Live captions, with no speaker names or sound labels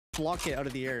block it out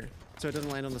of the air so it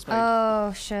doesn't land on the spike.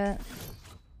 Oh shit.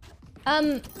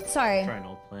 Sorry.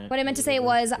 What I meant to say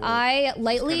was I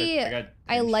lightly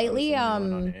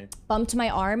bumped my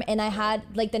arm, and I had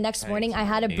like the next morning I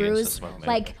had a bruise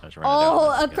like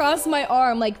all across my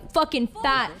arm, like fucking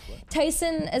fat.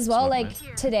 Tyson as well, like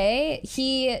today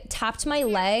he tapped my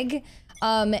leg,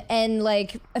 and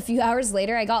like a few hours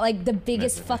later I got like the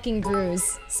biggest fucking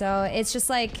bruise. So it's just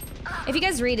like, if you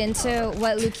guys read into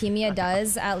what leukemia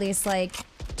does, at least like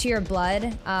to your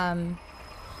blood,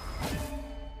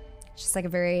 just like a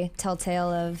very telltale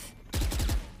of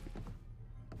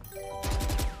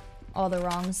all the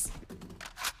wrongs.